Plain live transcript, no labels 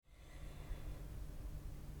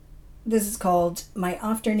This is called My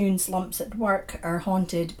Afternoon Slumps at Work Are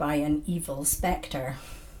Haunted by an Evil Spectre.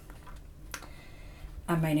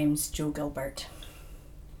 And my name's Jo Gilbert.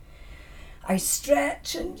 I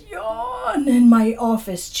stretch and yawn in my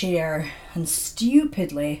office chair and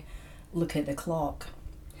stupidly look at the clock.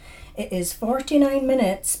 It is 49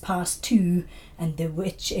 minutes past 2 and the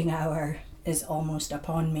witching hour is almost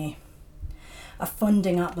upon me. A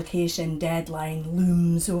funding application deadline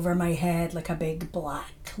looms over my head like a big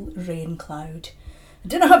black rain cloud. I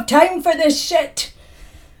don't have time for this shit!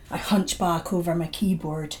 I hunch back over my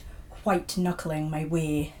keyboard, white-knuckling my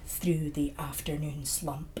way through the afternoon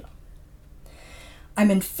slump. I'm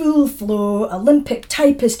in full flow, Olympic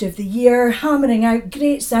typist of the year, hammering out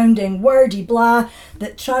great-sounding wordy blah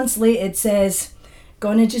that translated says,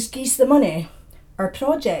 "Gonna just geese the money, our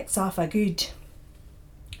project's half a good."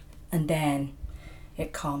 And then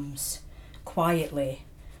it comes, quietly,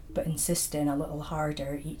 but insisting a little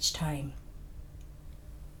harder each time.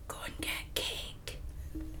 "Go and get cake."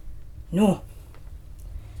 No.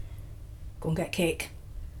 "Go and get cake."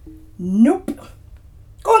 Nope.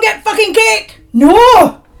 "Go and get fucking cake."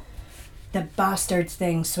 No. The bastard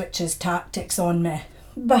thing switches tactics on me.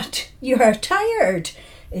 "But you're tired,"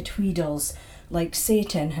 it wheedles, like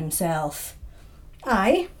Satan himself.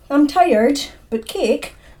 "Aye, I'm tired, but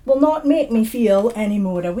cake will not make me feel any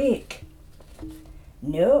more awake."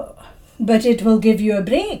 "No, but it will give you a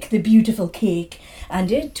break, the beautiful cake,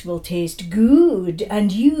 and it will taste good,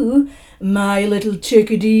 and you, my little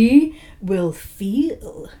chickadee, will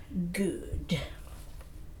feel good."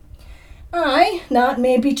 "Aye, that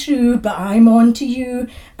may be true, but I'm on to you.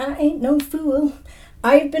 I ain't no fool.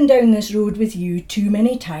 I've been down this road with you too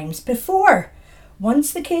many times before.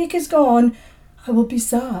 Once the cake is gone, I will be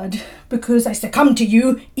sad because I succumb to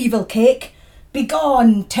you, evil cake.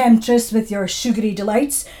 Begone, temptress, with your sugary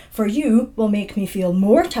delights, for you will make me feel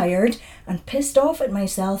more tired and pissed off at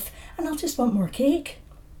myself, and I'll just want more cake."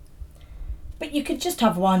 "But you could just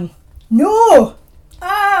have one." "No!"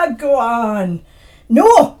 "Ah, go on."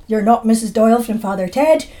 "No, you're not Mrs. Doyle from Father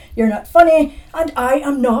Ted, you're not funny, and I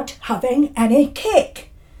am not having any cake."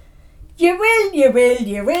 "You will, you will,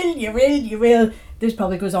 you will, you will, you will." This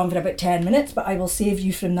probably goes on for about 10 minutes, but I will save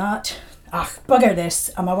you from that. Ach, bugger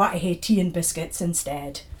this, I'm a want to hae tea and biscuits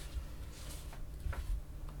instead.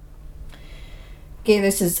 Okay,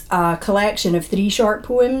 this is a collection of 3 short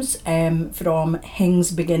poems from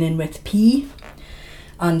Things Beginning with P,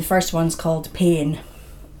 and the first one's called Pain.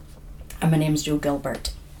 And my name's Jo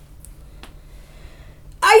Gilbert.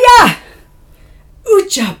 Aya!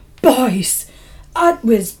 Oocha boys! That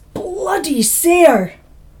was bloody sair!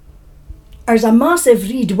 There's a massive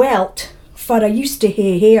reed welt, for I used to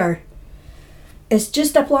hae hair. It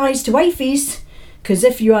just applies to wifeys, 'cause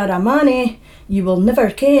if you are a manny, you will never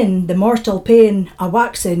ken the mortal pain o'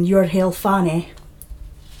 waxing your hale fanny.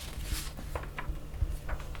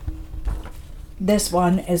 This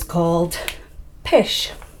one is called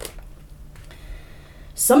Pish.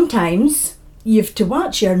 Sometimes you've to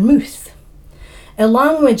watch your mouth. The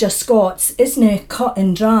language of Scots isna cut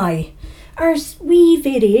and dry. There's wee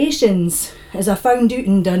variations, as I found out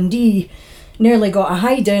in Dundee. Nearly got a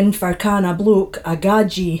hiding for can a bloke a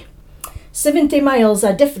gadgie. 70 miles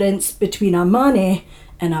a difference between a manny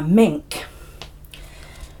and a mink.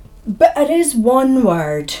 But there is one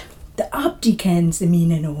word that abdy kens the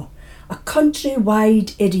meaning o', a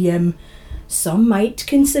country-wide idiom some might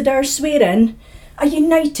consider swearing, a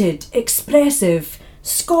united, expressive,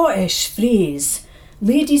 Scottish phrase.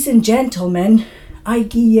 Ladies and gentlemen, I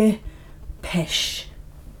gie ye pish.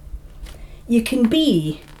 You can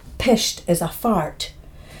be pished as a fart,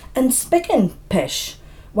 and spicking pish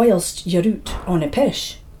whilst you're out on a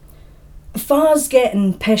pish. Fa's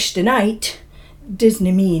getting pished tonight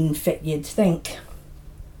doesna mean fit you'd think.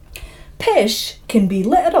 Pish can be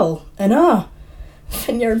literal and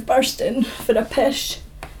when you're bursting for a pish.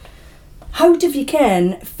 How do you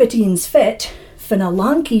ken fitteen's fit fin a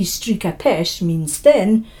lanky streak of pish means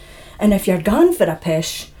thin, and if you're gone for a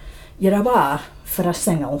pish, you're awa for a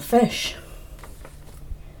single fish.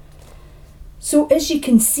 So as you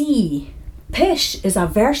can see, pish is a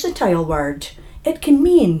versatile word. It can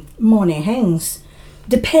mean mony things,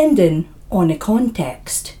 depending on the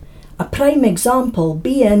context. A prime example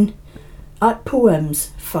being at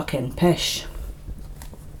poems fucking pish.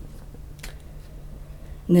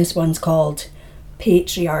 And this one's called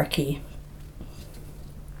Patriarchy.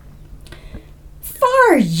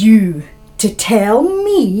 For you to tell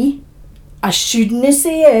me I shouldna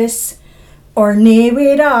say this or nae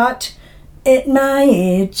way that at my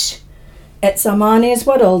age, it's a manny's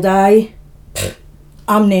world, aye.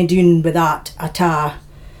 I'm nae doing with that at a'.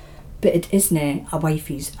 but it isna a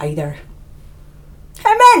wifey's either.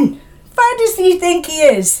 Him in! What does he think he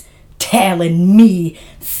is? Telling me,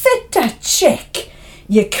 fit a chick.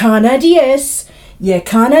 You canna do this, you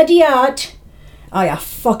canna do that. I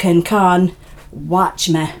fucking can. Watch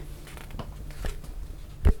me.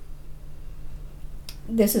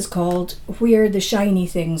 This is called Where the Shiny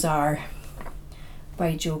Things Are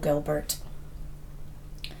by Joe Gilbert.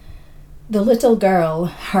 The little girl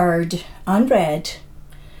heard and read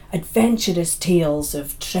adventurous tales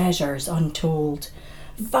of treasures untold,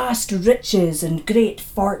 vast riches and great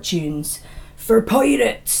fortunes for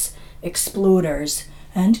pirates, explorers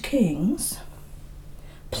and kings.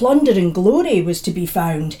 Plunder and glory was to be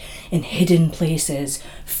found in hidden places,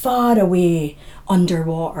 far away,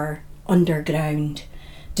 underwater, underground,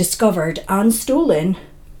 discovered and stolen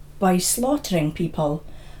by slaughtering people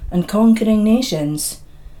and conquering nations.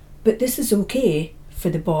 But this is okay, for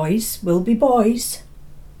the boys will be boys.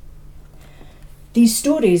 These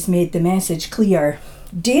stories made the message clear.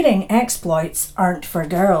 Daring exploits aren't for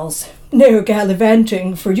girls. No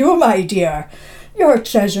gallivanting for you, my dear. Your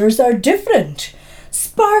treasures are different.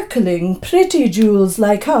 Sparkling, pretty jewels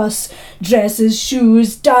like us, dresses,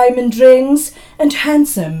 shoes, diamond rings, and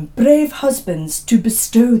handsome, brave husbands to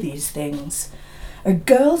bestow these things. A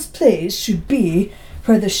girl's place should be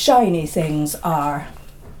where the shiny things are.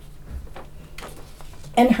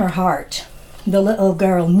 In her heart, the little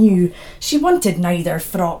girl knew she wanted neither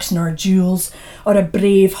frocks nor jewels, or a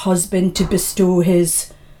brave husband to bestow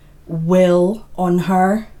his will on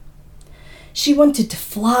her. She wanted to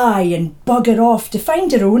fly and bugger off to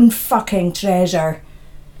find her own fucking treasure.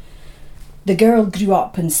 The girl grew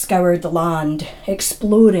up and scoured the land,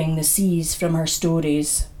 exploring the seas from her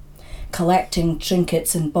stories, collecting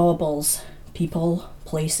trinkets and baubles, people,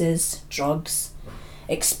 places, drugs,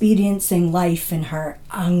 experiencing life in her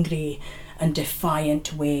angry and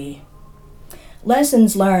defiant way.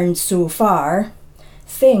 Lessons learned so far: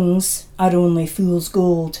 things are only fool's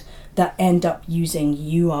gold that end up using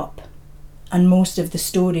you up. And most of the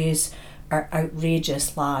stories are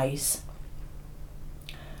outrageous lies.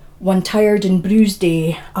 One tired and bruised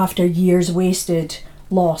day, after years wasted,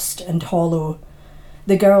 lost and hollow,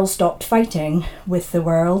 the girl stopped fighting with the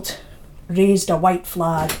world, raised a white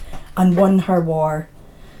flag and won her war.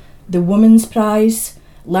 The woman's prize: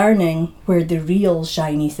 learning where the real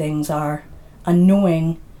shiny things are, and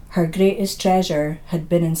knowing her greatest treasure had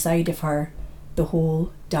been inside of her the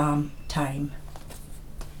whole damn time.